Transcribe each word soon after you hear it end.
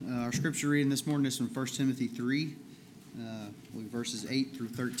Our scripture reading this morning is from 1 Timothy 3, verses 8 through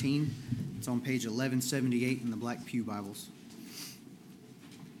 13. It's on page 1178 in the Black Pew Bibles.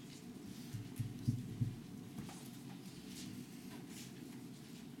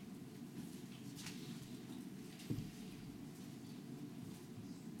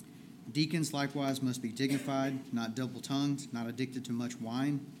 Deacons likewise must be dignified, not double-tongued, not addicted to much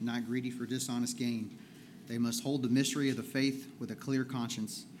wine, not greedy for dishonest gain. They must hold the mystery of the faith with a clear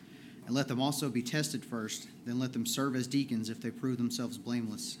conscience. And let them also be tested first, then let them serve as deacons if they prove themselves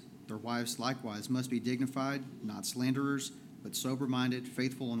blameless. Their wives likewise must be dignified, not slanderers, but sober-minded,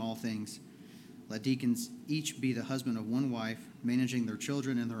 faithful in all things. Let deacons each be the husband of one wife, managing their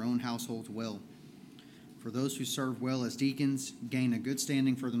children and their own households well. For those who serve well as deacons gain a good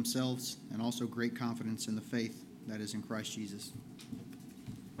standing for themselves and also great confidence in the faith that is in Christ Jesus.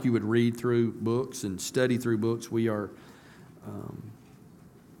 You would read through books and study through books. We are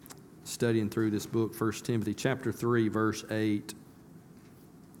studying through this book, 1 Timothy chapter 3, verse 8.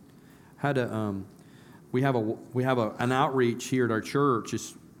 We have an outreach here at our church.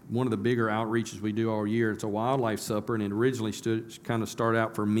 It's one of the bigger outreaches we do all year. It's a wildlife supper, and it originally started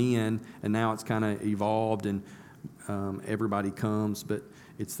out for men, and now it's kind of evolved, and everybody comes. But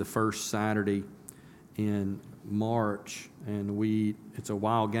it's the first Saturday in March, and it's a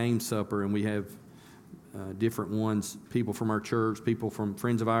wild game supper, and we have different ones, people from our church, people from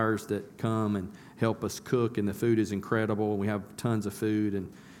friends of ours that come and help us cook, and the food is incredible. We have tons of food, and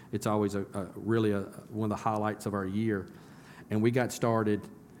it's always really one of the highlights of our year. And we got started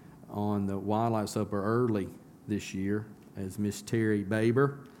on the wildlife supper early this year as Miss Terry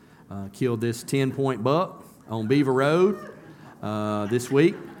Baber killed this 10-point buck on Beaver Road this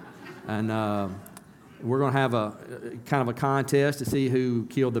week, and we're going to have a kind of a contest to see who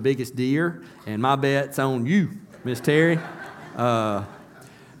killed the biggest deer, and my bet's on you, Miss Terry. So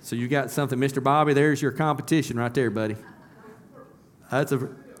you got something, Mr. Bobby. There's your competition right there, buddy. That's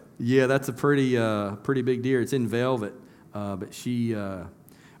a pretty big deer. It's in velvet, but she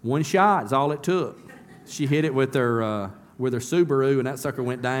one shot is all it took. She hit it with her Subaru, and that sucker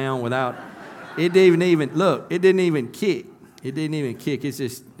went down without. It didn't even kick. It didn't even kick. It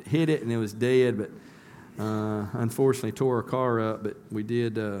just hit it, and it was dead. But unfortunately tore her car up, but we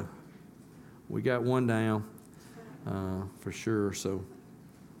got one down for sure. So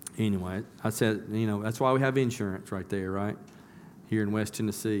anyway, I said, that's why we have insurance right there, right, here in West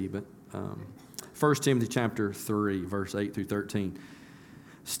Tennessee. But 1 Timothy chapter 3, verse 8 through 13.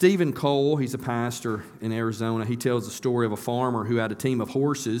 Stephen Cole, he's a pastor in Arizona. He tells the story of a farmer who had a team of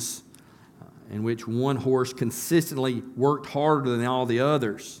horses in which one horse consistently worked harder than all the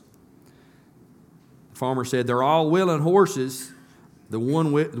others. The farmer said, they're all willing horses. The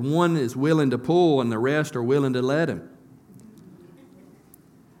one is willing to pull, and the rest are willing to let him.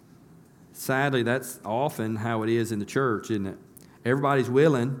 Sadly, that's often how it is in the church, isn't it? Everybody's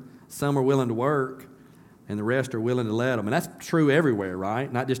willing. Some are willing to work, and the rest are willing to let them. And that's true everywhere,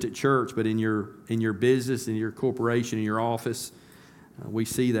 right? Not just at church, but in your business, in your corporation, in your office. We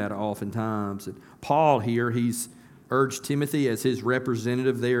see that oftentimes. And Paul here, he's urged Timothy as his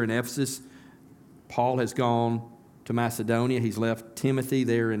representative there in Ephesus. Paul has gone to Macedonia. He's left Timothy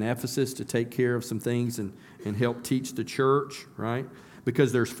there in Ephesus to take care of some things and help teach the church, right?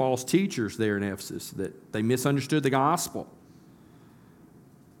 Because there's false teachers there in Ephesus that they misunderstood the gospel.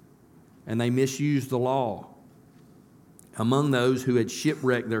 And they misused the law. Among those who had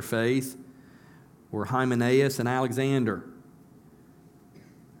shipwrecked their faith were Hymenaeus and Alexander.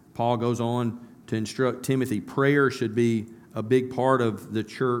 Paul goes on to instruct Timothy, prayer should be a big part of the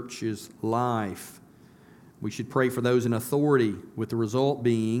church's life. We should pray for those in authority, with the result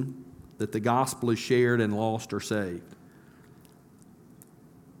being that the gospel is shared and lost are saved.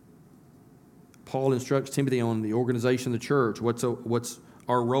 Paul instructs Timothy on the organization of the church. What's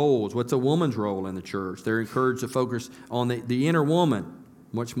our roles? What's a woman's role in the church? They're encouraged to focus on the inner woman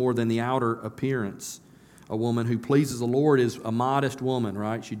much more than the outer appearance. A woman who pleases the Lord is a modest woman,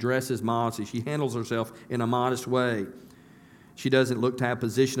 right? She dresses modestly. She handles herself in a modest way. She doesn't look to have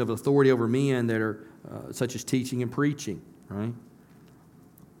position of authority over men that are such as teaching and preaching, right?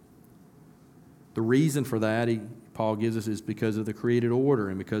 The reason for that, Paul gives us, is because of the created order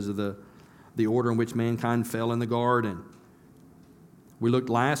and because of the order in which mankind fell in the garden. We looked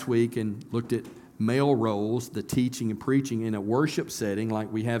last week and looked at male roles. The teaching and preaching in a worship setting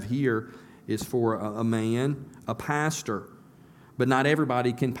like we have here is for a man, a pastor. But not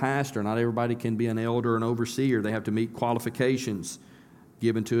everybody can pastor. Not everybody can be an elder or an overseer. They have to meet qualifications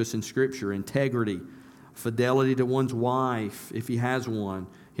given to us in Scripture. Integrity, fidelity to one's wife, if he has one.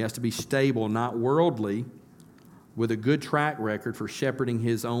 He has to be stable, not worldly, with a good track record for shepherding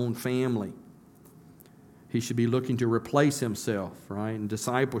his own family. He should be looking to replace himself, right, in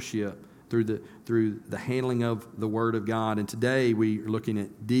discipleship through the handling of the Word of God. And today we are looking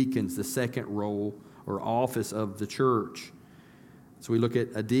at deacons, the second role or office of the church. So we look at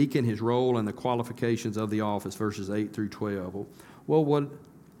a deacon, his role, and the qualifications of the office, verses 8 through 12. Well,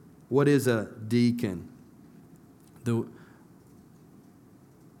 what is a deacon? The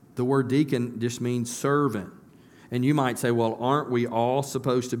word deacon just means servant. And you might say, well, aren't we all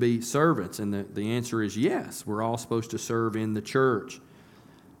supposed to be servants? And the answer is yes, we're all supposed to serve in the church.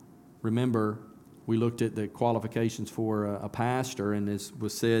 Remember, we looked at the qualifications for a pastor, and as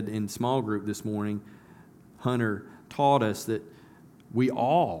was said in small group this morning, Hunter taught us that we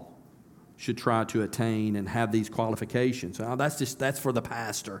all should try to attain and have these qualifications. So that's for the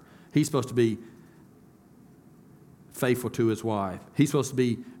pastor. He's supposed to be faithful to his wife. He's supposed to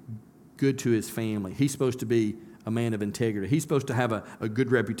be good to his family. He's supposed to be a man of integrity. He's supposed to have a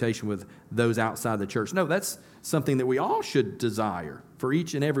good reputation with those outside the church. No, that's something that we all should desire for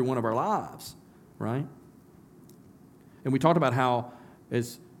each and every one of our lives, right? And we talked about how,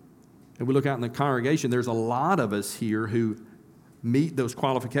 as we look out in the congregation, there's a lot of us here who meet those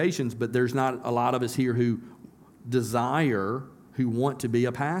qualifications, but there's not a lot of us here who want to be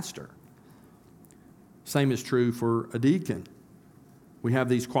a pastor. Same is true for a deacon. We have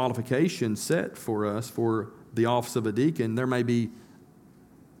these qualifications set for us for the office of a deacon. There may be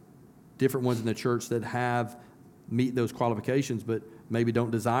different ones in the church that meet those qualifications, but maybe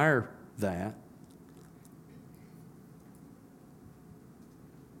don't desire that.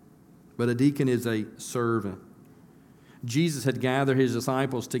 But a deacon is a servant. Jesus had gathered his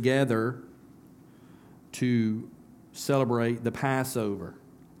disciples together to celebrate the Passover.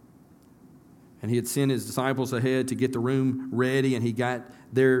 And he had sent his disciples ahead to get the room ready, and he got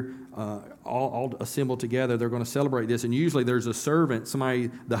their all assembled together. They're going to celebrate this. And usually there's a servant,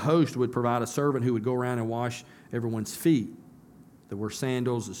 the host would provide a servant who would go around and wash everyone's feet. There were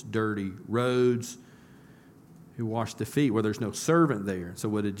sandals, it's dirty roads, who washed the feet where there's no servant there. So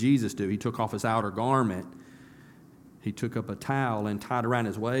what did Jesus do? He took off his outer garment. He took up a towel and tied around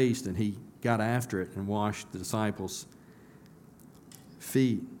his waist, and he got after it and washed the disciples'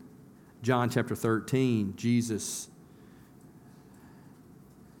 feet. John chapter 13, Jesus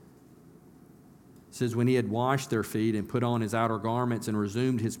says, when he had washed their feet and put on his outer garments and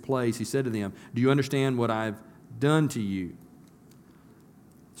resumed his place, he said to them, do you understand what I've done to you?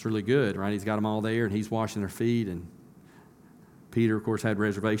 It's really good, right? He's got them all there, and he's washing their feet, and Peter, of course, had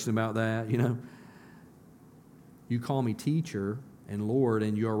reservation about that, You call me teacher and Lord,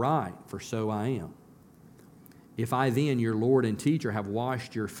 and you're right, for so I am. If I then, your Lord and teacher, have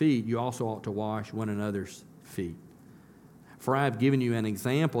washed your feet, you also ought to wash one another's feet. For I have given you an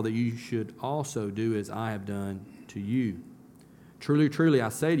example that you should also do as I have done to you. Truly, truly, I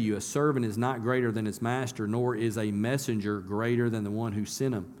say to you, a servant is not greater than his master, nor is a messenger greater than the one who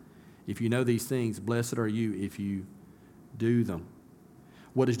sent him. If you know these things, blessed are you if you do them.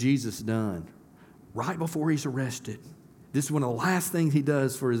 What has Jesus done? Right before he's arrested, this is one of the last things he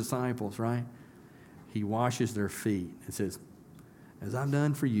does for his disciples, right? He washes their feet and says, as I've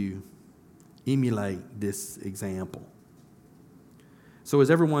done for you, emulate this example. So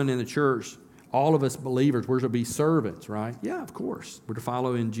as everyone in the church, all of us believers, we're to be servants, right? Yeah, of course. We're to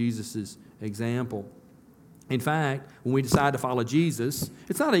follow in Jesus' example. In fact, when we decide to follow Jesus,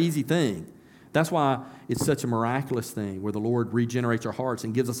 it's not an easy thing. That's why it's such a miraculous thing where the Lord regenerates our hearts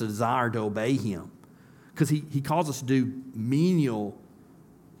and gives us a desire to obey him. Because he calls us to do menial,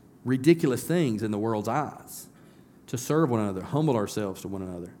 ridiculous things in the world's eyes. To serve one another, humble ourselves to one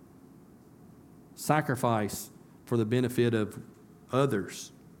another. Sacrifice for the benefit of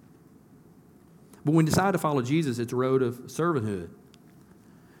others. But when we decide to follow Jesus, it's a road of servanthood.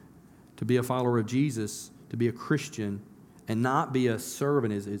 To be a follower of Jesus, to be a Christian, and not be a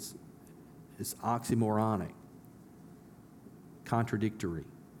servant is oxymoronic, contradictory.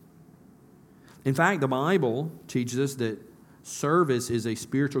 In fact, the Bible teaches us that service is a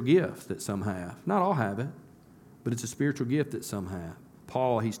spiritual gift that some have. Not all have it, but it's a spiritual gift that some have.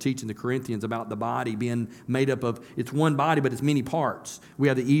 Paul, he's teaching the Corinthians about the body being made up of, it's one body, but it's many parts. We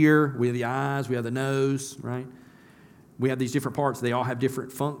have the ear, we have the eyes, we have the nose, right? We have these different parts. They all have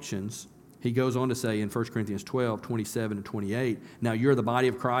different functions. He goes on to say in 1 Corinthians 12, 27 and 28, now you're the body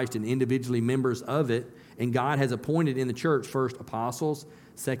of Christ and individually members of it, and God has appointed in the church first apostles,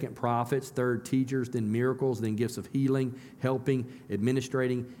 second prophets, third teachers, then miracles, then gifts of healing, helping,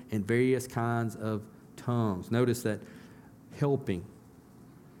 administrating, and various kinds of tongues. Notice that helping.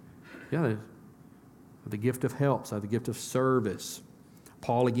 Yeah, the gift of help, so the gift of service.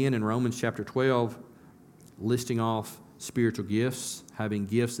 Paul again in Romans chapter 12 listing off spiritual gifts, having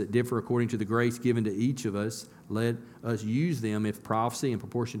gifts that differ according to the grace given to each of us. Let us use them, if prophecy in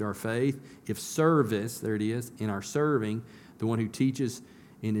proportion to our faith, if service, there it is, in our serving, the one who teaches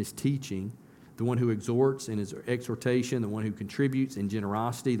in his teaching, the one who exhorts in his exhortation, the one who contributes in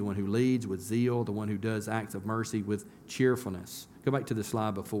generosity, the one who leads with zeal, the one who does acts of mercy with cheerfulness. Go back to the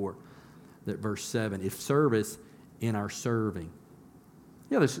slide before, that verse 7. If service in our serving.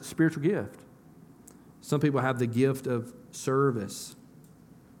 Yeah, there's a spiritual gift. Some people have the gift of service.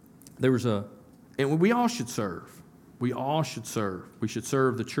 And we all should serve. We all should serve. We should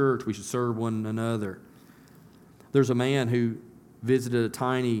serve the church. We should serve one another. There's a man who visited a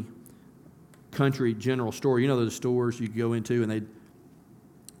tiny country general store. You know those stores you could go into and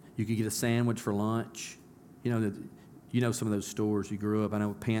you could get a sandwich for lunch. You know some of those stores you grew up. I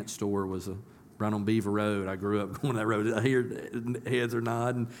know a pants store was right on Beaver Road. I grew up going that road. I hear heads are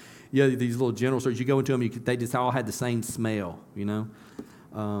nodding. Yeah, these little general stores. You go into them, they just all had the same smell, you know.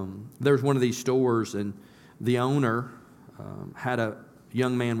 There was one of these stores, and the owner had a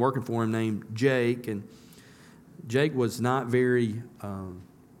young man working for him named Jake, and Jake was not very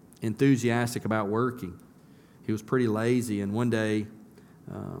enthusiastic about working. He was pretty lazy, and one day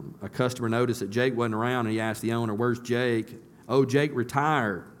a customer noticed that Jake wasn't around, and he asked the owner, "Where's Jake?" "Oh, Jake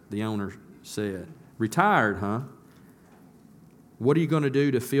retired," the owner said. "Retired, huh? What are you going to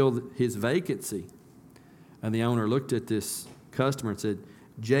do to fill his vacancy?" And the owner looked at this customer and said,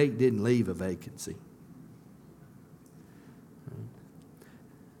 "Jake didn't leave a vacancy."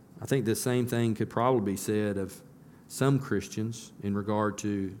 I think the same thing could probably be said of some Christians in regard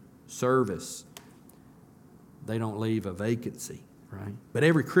to service. They don't leave a vacancy, right? But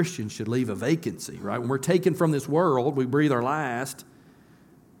every Christian should leave a vacancy, right? When we're taken from this world, we breathe our last,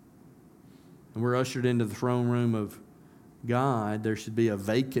 and we're ushered into the throne room of God, there should be a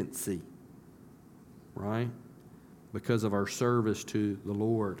vacancy, right? Because of our service to the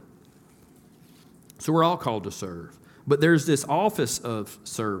Lord. So we're all called to serve. But there's this office of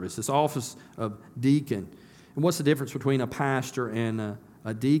service, this office of deacon. And what's the difference between a pastor and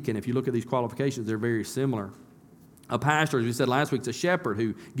a deacon? If you look at these qualifications, they're very similar. A pastor, as we said last week, is a shepherd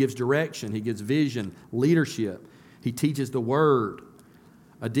who gives direction, he gives vision, leadership. He teaches the word.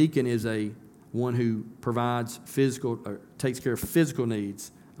 A deacon is one who provides takes care of physical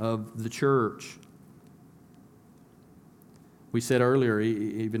needs of the church. We said earlier,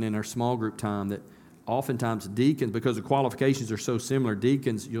 even in our small group time, that oftentimes deacons, because the qualifications are so similar,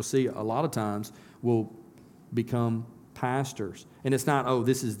 deacons, you'll see a lot of times, will become pastors. And it's not,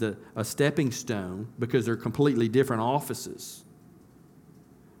 this is a stepping stone, because they're completely different offices.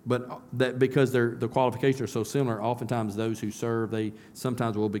 But that because the qualifications are so similar, oftentimes those who serve, they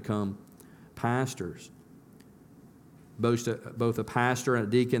sometimes will become pastors. Both a pastor and a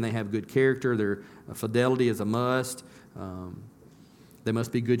deacon, they have good character. Their fidelity is a must. They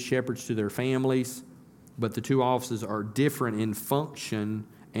must be good shepherds to their families. But the two offices are different in function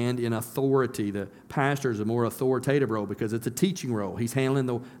and in authority. The pastor is a more authoritative role because it's a teaching role. He's handling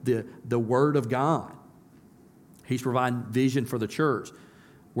the Word of God. He's providing vision for the church,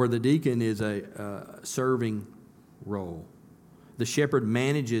 where the deacon is a serving role. The shepherd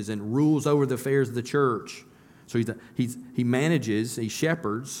manages and rules over the affairs of the church. So he manages, he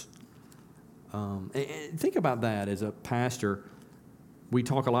shepherds. And think about that as a pastor. We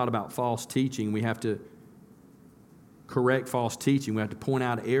talk a lot about false teaching. We have to correct false teaching. We have to point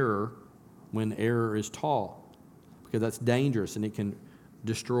out error when error is taught, because that's dangerous and it can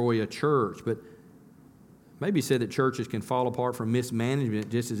destroy a church. But maybe said that churches can fall apart from mismanagement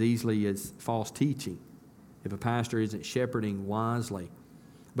just as easily as false teaching if a pastor isn't shepherding wisely.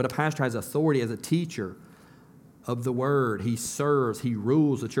 But a pastor has authority as a teacher of the word. He serves, he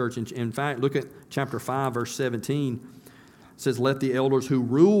rules the church. In fact, look at chapter 5, verse 17. It says, "Let the elders who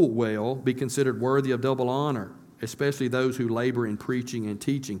rule well be considered worthy of double honor, especially those who labor in preaching and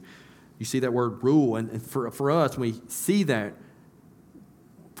teaching." You see that word rule, and for us, when we see that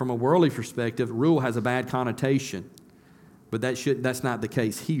from a worldly perspective, rule has a bad connotation. But that's not the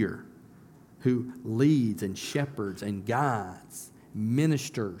case here. Who leads and shepherds and guides,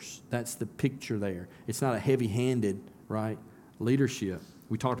 ministers. That's the picture there. It's not a heavy-handed, right, leadership.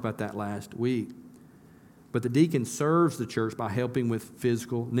 We talked about that last week. But the deacon serves the church by helping with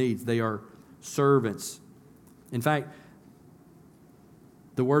physical needs. They are servants. In fact,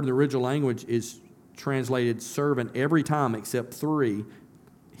 the word in the original language is translated servant every time except 3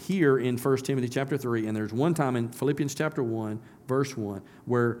 here in 1 Timothy chapter 3. And there's one time in Philippians chapter 1, verse 1,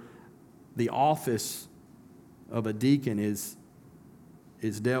 where the office of a deacon is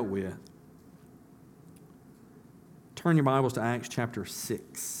dealt with. Turn your Bibles to Acts chapter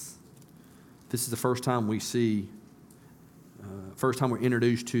 6. this is the first time we see, first time we're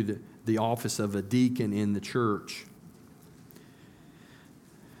introduced to the office of a deacon in the church.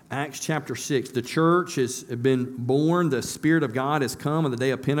 Acts chapter 6, the church has been born, the Spirit of God has come on the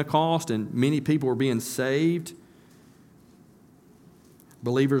day of Pentecost, and many people were being saved.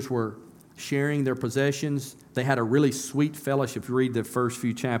 Believers were sharing their possessions. They had a really sweet fellowship. If you read the first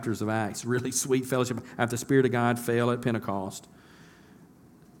few chapters of Acts, really sweet fellowship after the Spirit of God fell at Pentecost.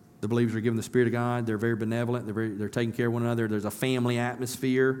 The believers are given the Spirit of God. They're very benevolent. They're taking care of one another. There's a family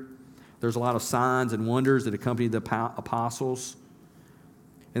atmosphere. There's a lot of signs and wonders that accompany the apostles.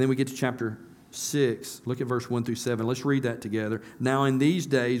 And then we get to chapter 6. Look at verse 1 through 7. Let's read that together. Now in these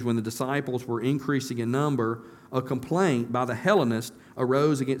days, when the disciples were increasing in number, a complaint by the Hellenists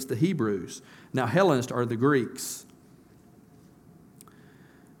arose against the Hebrews. Now Hellenists are the Greeks.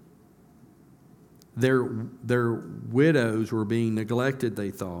 Their widows were being neglected,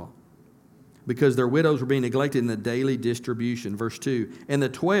 they thought, because their widows were being neglected in the daily distribution. Verse 2, and the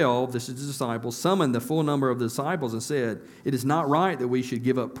 12, this is the disciples, summoned the full number of the disciples and said, it is not right that we should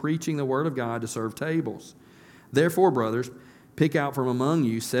give up preaching the word of God to serve tables. Therefore, brothers, pick out from among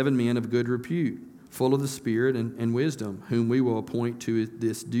you 7 men of good repute, full of the Spirit and wisdom, whom we will appoint to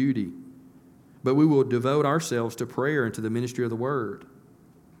this duty. But we will devote ourselves to prayer and to the ministry of the word.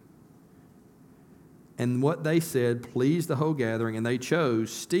 And what they said pleased the whole gathering, and they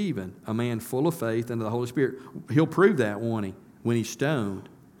chose Stephen, a man full of faith and of the Holy Spirit. He'll prove that, won't he, when he's stoned?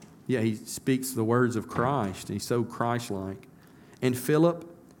 Yeah, he speaks the words of Christ, and he's so Christ-like. And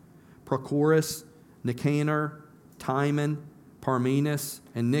Philip, Prochorus, Nicanor, Timon, Parmenas,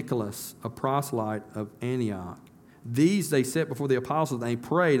 and Nicholas, a proselyte of Antioch. These they set before the apostles, and they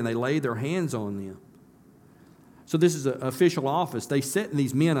prayed, and they laid their hands on them. So this is an official office. They set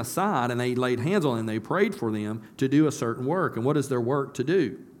these men aside and they laid hands on them. They prayed for them to do a certain work. And what is their work to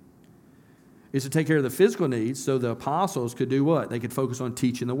do? Is to take care of the physical needs so the apostles could do what? They could focus on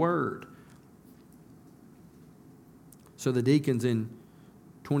teaching the word. So the deacons in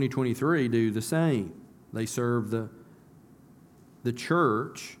 2023 do the same. They serve the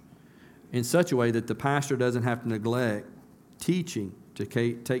church in such a way that the pastor doesn't have to neglect teaching to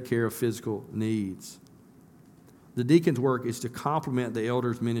take care of physical needs. The deacon's work is to complement the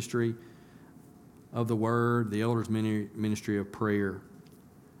elder's ministry of the word, the elder's ministry of prayer.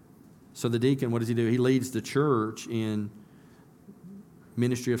 So the deacon, what does he do? He leads the church in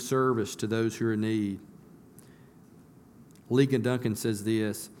ministry of service to those who are in need. Lincoln Duncan says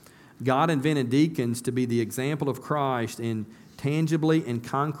this, God invented deacons to be the example of Christ in tangibly and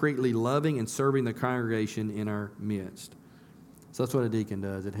concretely loving and serving the congregation in our midst. So that's what a deacon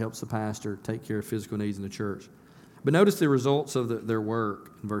does. It helps the pastor take care of physical needs in the church. But notice the results of their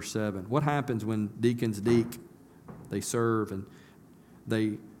work in verse 7. What happens when deacons they serve and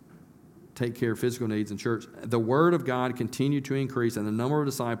they take care of physical needs in church? The word of God continued to increase, and the number of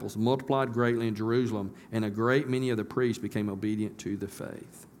disciples multiplied greatly in Jerusalem, and a great many of the priests became obedient to the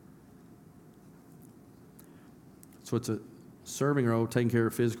faith. So it's a serving role, taking care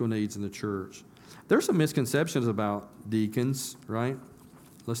of physical needs in the church. There's some misconceptions about deacons, right?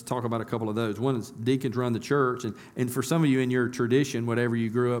 Let's talk about a couple of those. One is deacons run the church, and for some of you in your tradition, whatever you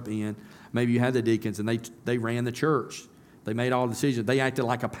grew up in, maybe you had the deacons, and they ran the church. They made all the decisions. They acted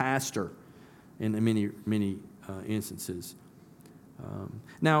like a pastor in many instances.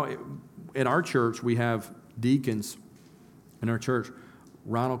 Now, at our church, we have deacons in our church.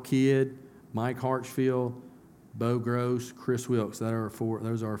 Ronald Kidd, Mike Hartsfield, Bo Gross, Chris Wilkes.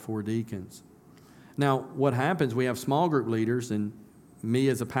 Those are our 4 deacons. Now, what happens, we have small group leaders, and me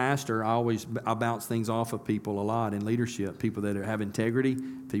as a pastor, I bounce things off of people a lot in leadership, people that have integrity,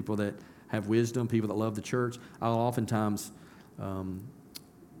 people that have wisdom, people that love the church. I'll oftentimes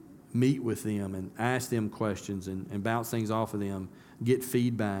meet with them and ask them questions and bounce things off of them, get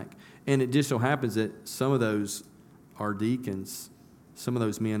feedback. And it just so happens that some of those are deacons. Some of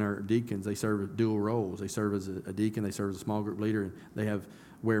those men are deacons. They serve dual roles. They serve as a deacon, they serve as a small group leader, and they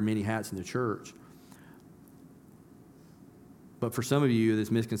wear many hats in the church. But for some of you, this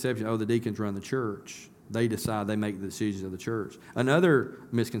misconception, the deacons run the church. They decide, they make the decisions of the church. Another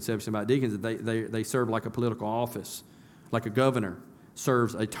misconception about deacons is that they serve like a political office, like a governor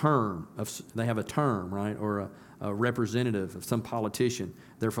serves a term. They have a term, right, or a representative of some politician.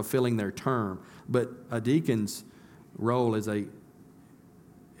 They're fulfilling their term. But a deacon's role is a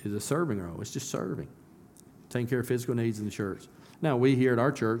serving role. It's just serving, taking care of physical needs in the church. Now, we here at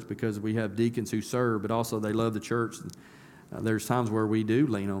our church, because we have deacons who serve, but also they love the church, there's times where we do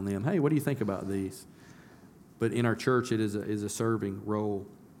lean on them. Hey, what do you think about these? But in our church, it is a serving role.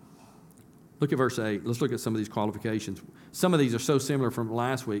 Look at verse 8. Let's look at some of these qualifications. Some of these are so similar from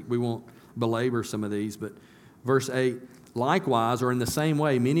last week, we won't belabor some of these, but verse 8, likewise, or in the same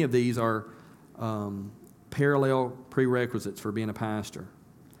way, many of these are parallel prerequisites for being a pastor.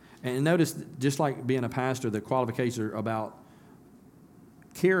 And notice, just like being a pastor, the qualifications are about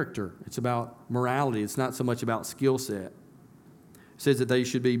character. It's about morality. It's not so much about skill set. It says that they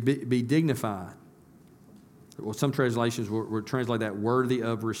should be dignified. Well, some translations will translate that worthy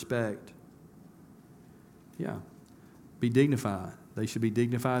of respect. Yeah. Be dignified. They should be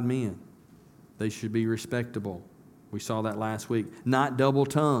dignified men. They should be respectable. We saw that last week. Not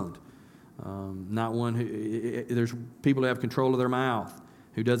double-tongued. Not one who... There's people who have control of their mouth,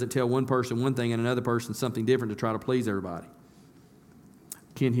 who doesn't tell one person one thing and another person something different to try to please everybody.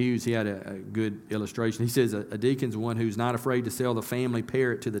 Ken Hughes, he had a good illustration. He says a deacon's one who's not afraid to sell the family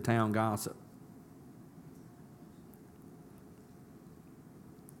parrot to the town gossip.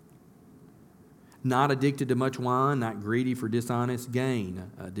 Not addicted to much wine, not greedy for dishonest gain.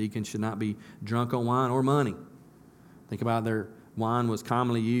 A deacon should not be drunk on wine or money. Think about their wine was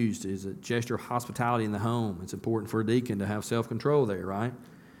commonly used as a gesture of hospitality in the home. It's important for a deacon to have self-control there, right?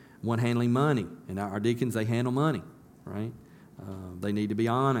 One handling money. And our deacons, they handle money, right? They need to be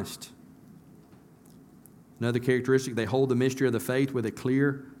honest. Another characteristic, they hold the mystery of the faith with a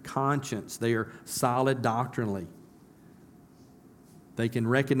clear conscience. They are solid doctrinally. They can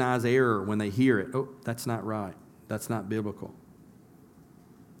recognize error when they hear it. Oh, that's not right. That's not biblical.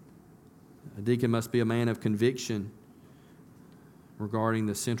 A deacon must be a man of conviction regarding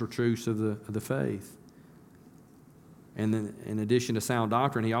the central truths of the faith. And then, in addition to sound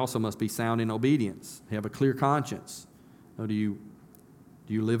doctrine, he also must be sound in obedience. He have a clear conscience. Oh, do you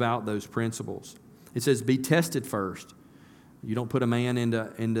live out those principles? It says, be tested first. You don't put a man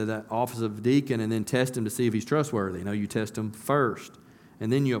into the office of deacon and then test him to see if he's trustworthy. No, you test him first,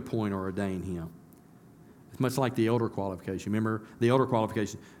 and then you appoint or ordain him. It's much like the elder qualification. Remember, the elder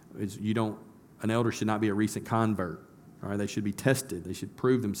qualification is an elder should not be a recent convert. All right, they should be tested. They should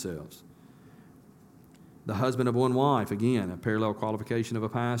prove themselves. The husband of one wife, again, a parallel qualification of a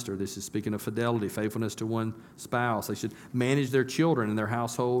pastor. This is speaking of fidelity, faithfulness to one spouse. They should manage their children and their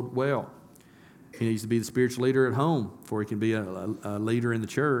household well. He needs to be the spiritual leader at home before he can be a leader in the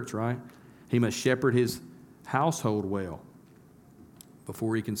church, right? He must shepherd his household well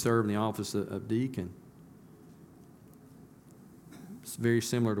before he can serve in the office of deacon. It's very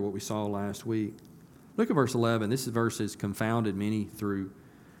similar to what we saw last week. Look at verse 11. This verse has confounded many through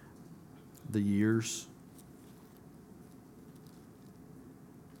the years.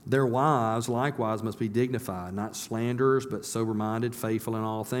 Their wives likewise must be dignified, not slanderers, but sober-minded, faithful in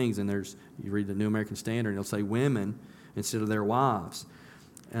all things. And you read the New American Standard, and it'll say women instead of their wives.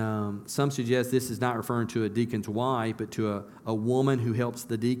 Some suggest this is not referring to a deacon's wife, but to a woman who helps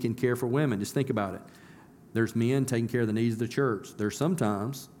the deacon care for women. Just think about it. There's men taking care of the needs of the church. There's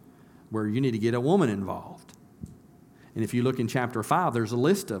sometimes where you need to get a woman involved. And if you look in chapter 5, there's a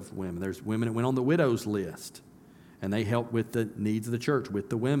list of women. There's women that went on the widow's list, and they help with the needs of the church, with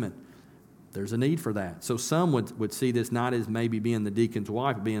the women. There's a need for that. So some would see this not as maybe being the deacon's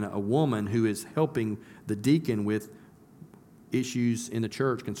wife, but being a woman who is helping the deacon with issues in the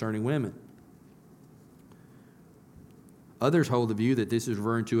church concerning women. Others hold the view that this is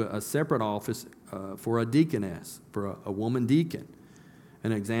referring to a separate office for a deaconess, for a woman deacon.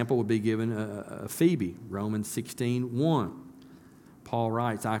 An example would be given Phoebe, Romans 16:1. Paul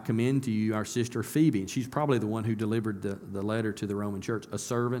writes, I commend to you our sister Phoebe, and she's probably the one who delivered the letter to the Roman church, a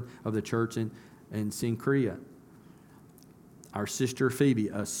servant of the church in Cenchrea. Our sister Phoebe,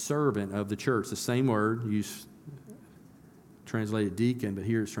 a servant of the church. The same word used translated deacon, but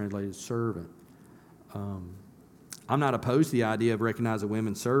here it's translated servant. I'm not opposed to the idea of recognizing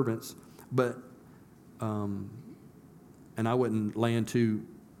women servants, but and I wouldn't land too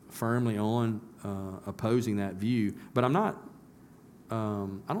firmly on opposing that view, but I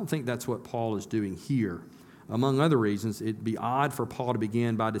don't think that's what Paul is doing here. Among other reasons, it'd be odd for Paul to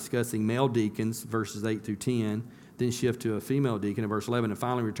begin by discussing male deacons, verses 8 through 10, then shift to a female deacon in verse 11, and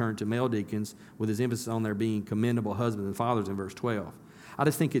finally return to male deacons with his emphasis on their being commendable husbands and fathers in verse 12. I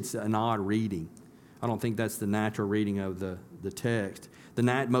just think it's an odd reading. I don't think that's the natural reading of the text. The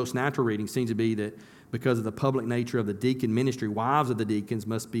most natural reading seems to be that because of the public nature of the deacon ministry, wives of the deacons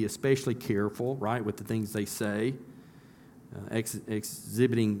must be especially careful, right, with the things they say,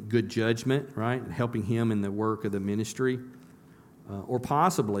 exhibiting good judgment, right, and helping him in the work of the ministry. Or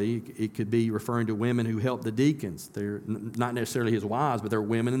possibly it could be referring to women who help the deacons. They're not necessarily his wives, but they're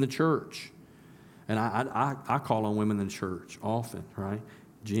women in the church. And I call on women in the church often, right?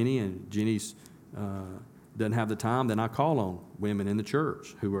 Jenny's doesn't have the time, then I call on women in the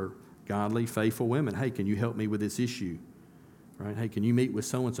church who are godly, faithful women. Hey, can you help me with this issue? Right? Hey, can you meet with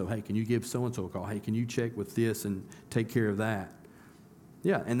so-and-so? Hey, can you give so-and-so a call? Hey, can you check with this and take care of that?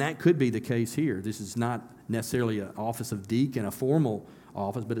 Yeah, and that could be the case here. This is not necessarily an office of deacon, a formal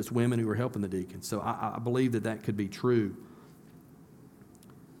office, but it's women who are helping the deacons. So I believe that could be true.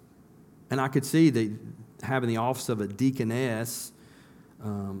 And I could see that having the office of a deaconess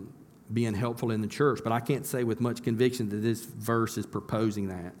being helpful in the church, but I can't say with much conviction that this verse is proposing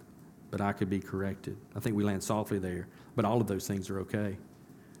that, but I could be corrected. I think we land softly there, but all of those things are okay.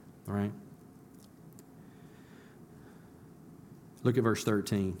 All right? Look at verse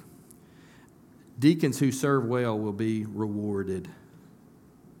 13. Deacons who serve well will be rewarded.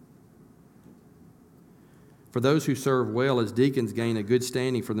 For those who serve well as deacons gain a good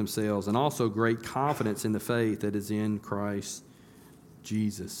standing for themselves and also great confidence in the faith that is in Christ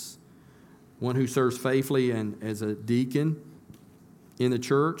Jesus. One who serves faithfully and as a deacon in the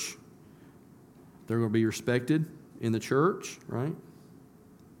church, they're going to be respected in the church, right?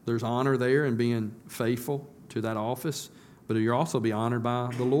 There's honor there in being faithful to that office, but you'll also be honored by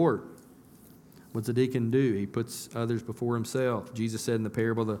the Lord. What's a deacon do? He puts others before himself. Jesus said in the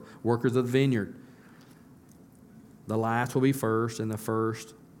parable of the workers of the vineyard, the last will be first and the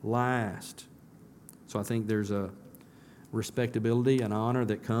first last. So I think there's a respectability and honor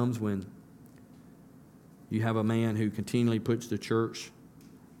that comes when you have a man who continually puts the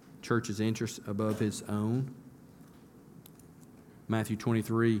church's interests above his own. Matthew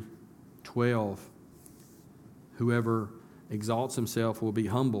 23:12, whoever exalts himself will be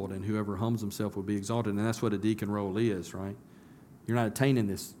humbled, and whoever humbles himself will be exalted. And that's what a deacon role is, right? You're not attaining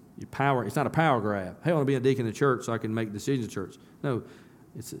this power. It's not a power grab. Hey, I want to be a deacon in the church so I can make decisions in the church. No,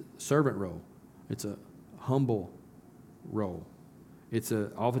 it's a servant role. It's a humble role. It's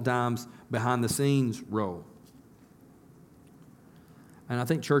a oftentimes behind the scenes role. And I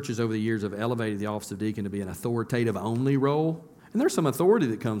think churches over the years have elevated the office of deacon to be an authoritative only role. And there's some authority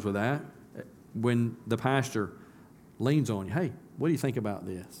that comes with that when the pastor leans on you. Hey, what do you think about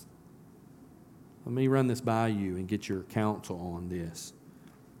this? Let me run this by you and get your counsel on this.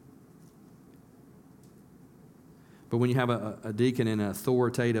 But when you have a deacon in an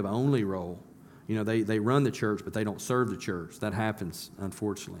authoritative only role, you know, they run the church, but they don't serve the church. That happens,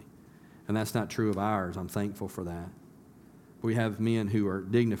 unfortunately. And that's not true of ours. I'm thankful for that. We have men who are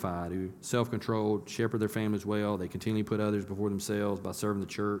dignified, who self-controlled, shepherd their families well. They continually put others before themselves by serving the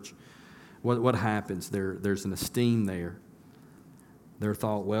church. What happens? There's an esteem there. They're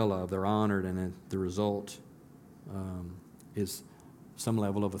thought well of. They're honored, and the result is some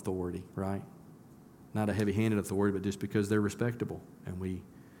level of authority, right? Not a heavy-handed authority, but just because they're respectable. And we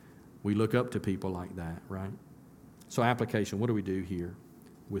look up to people like that, right? So application, what do we do here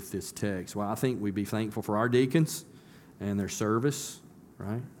with this text? Well, I think we'd be thankful for our deacons and their service,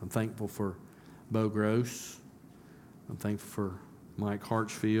 right? I'm thankful for Bo Gross. I'm thankful for Mike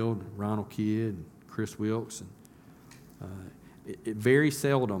Hartsfield, Ronald Kidd, and Chris Wilkes. And it very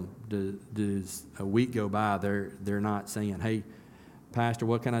seldom does a week go by they're not saying, hey, Pastor,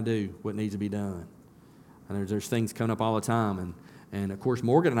 what can I do? What needs to be done? And there's things coming up all the time. And of course,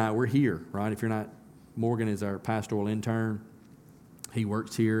 Morgan and I, we're here, right? If you're not, Morgan is our pastoral intern. He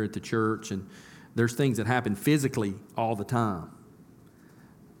works here at the church, and there's things that happen physically all the time.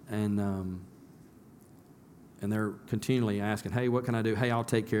 And they're continually asking, hey, what can I do? Hey, I'll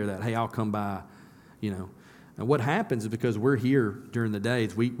take care of that. Hey, I'll come by, you know. And what happens is because we're here during the day,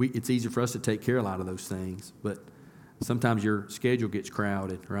 it's easier for us to take care of a lot of those things. But sometimes your schedule gets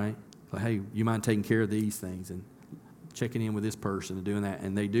crowded, right? Like, hey, you mind taking care of these things and checking in with this person and doing that?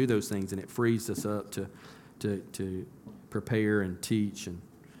 And they do those things, and it frees us up to prepare and teach and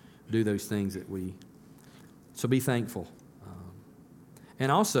do those things that we. So be thankful.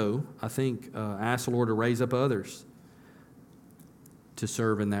 And also, I think, ask the Lord to raise up others to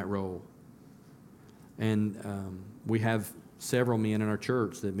serve in that role. And we have several men in our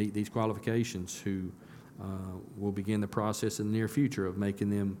church that meet these qualifications who will begin the process in the near future of making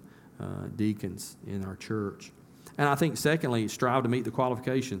them deacons in our church. And I think, secondly, strive to meet the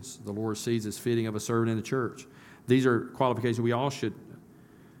qualifications the Lord sees as fitting of a servant in the church. These are qualifications we all should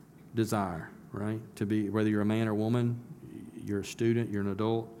desire, right? To be, whether you're a man or woman, you're a student, you're an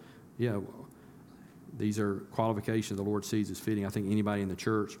adult. Yeah, these are qualifications the Lord sees as fitting, I think, anybody in the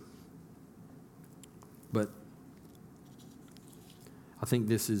church. But I think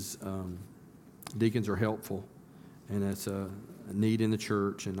this is, deacons are helpful, and it's a need in the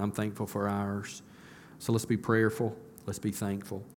church, and I'm thankful for ours. So let's be prayerful. Let's be thankful.